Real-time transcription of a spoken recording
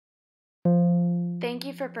Thank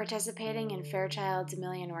you for participating in Fairchild's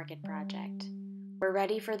Million Orchid Project. We're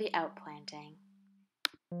ready for the outplanting.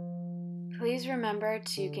 Please remember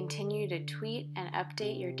to continue to tweet and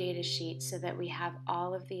update your data sheet so that we have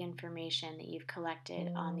all of the information that you've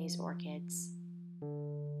collected on these orchids.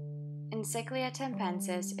 Encyclia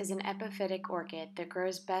tempensis is an epiphytic orchid that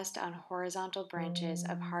grows best on horizontal branches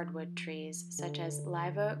of hardwood trees such as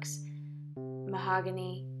live oaks,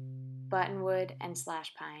 mahogany, buttonwood, and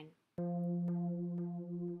slash pine.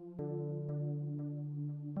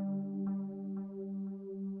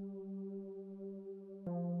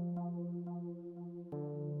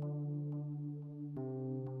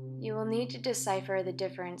 You will need to decipher the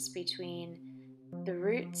difference between the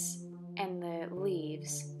roots and the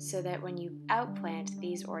leaves so that when you outplant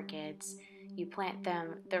these orchids, you plant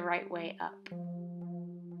them the right way up.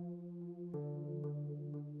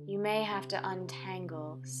 You may have to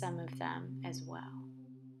untangle some of them as well.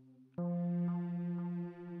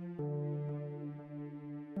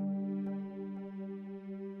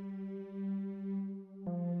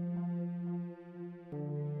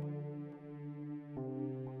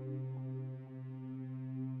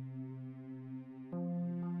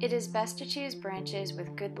 It is best to choose branches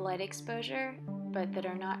with good light exposure, but that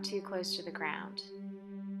are not too close to the ground.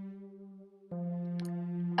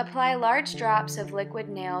 Apply large drops of liquid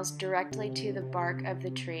nails directly to the bark of the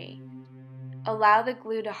tree. Allow the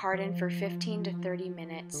glue to harden for 15 to 30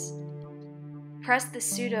 minutes. Press the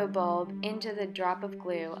pseudobulb into the drop of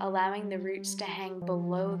glue, allowing the roots to hang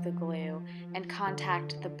below the glue and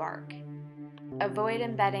contact the bark. Avoid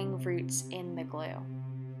embedding roots in the glue.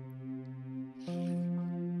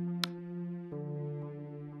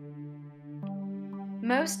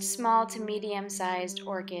 Most small to medium-sized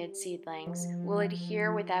orchid seedlings will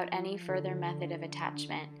adhere without any further method of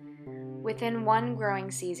attachment. Within one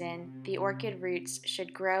growing season, the orchid roots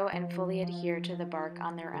should grow and fully adhere to the bark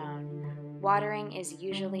on their own. Watering is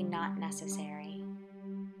usually not necessary.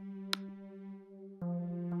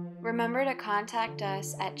 Remember to contact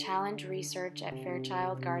us at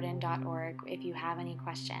challengeresearch@fairchildgarden.org if you have any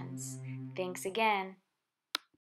questions. Thanks again.